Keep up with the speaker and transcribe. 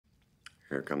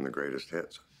Here come the greatest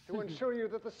hits. To ensure you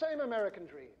that the same American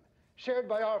dream, shared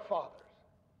by our fathers,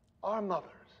 our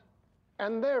mothers,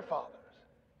 and their fathers,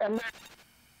 and their...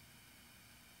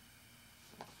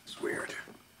 It's weird.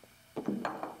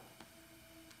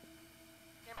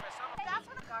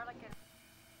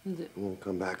 We'll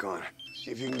come back on.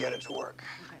 See if you can get it to work.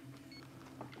 Okay.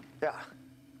 Yeah.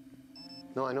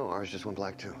 No, I know. Ours just went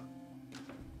black, too.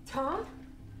 Tom?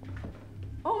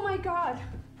 Oh, my God.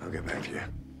 I'll get back to you.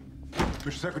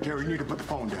 Mr. Secretary, you need to put the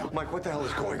phone down. Mike, what the hell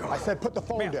is going on? I said put the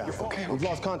phone down. Okay. We've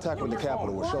lost contact with the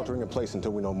Capitol. We're sheltering in place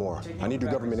until we know more. I need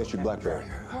your government-issued BlackBerry.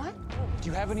 What? Do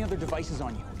you have any other devices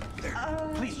on you?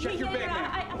 Please check your bag,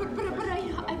 ma'am.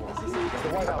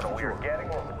 We are getting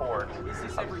reports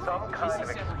of some kind of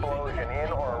explosion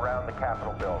in or around the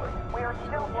Capitol building. We are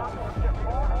still working to get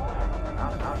more.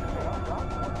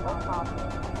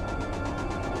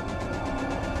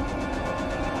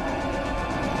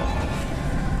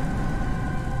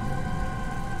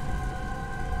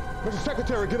 Mr.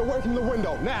 Secretary, get away from the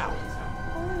window, now!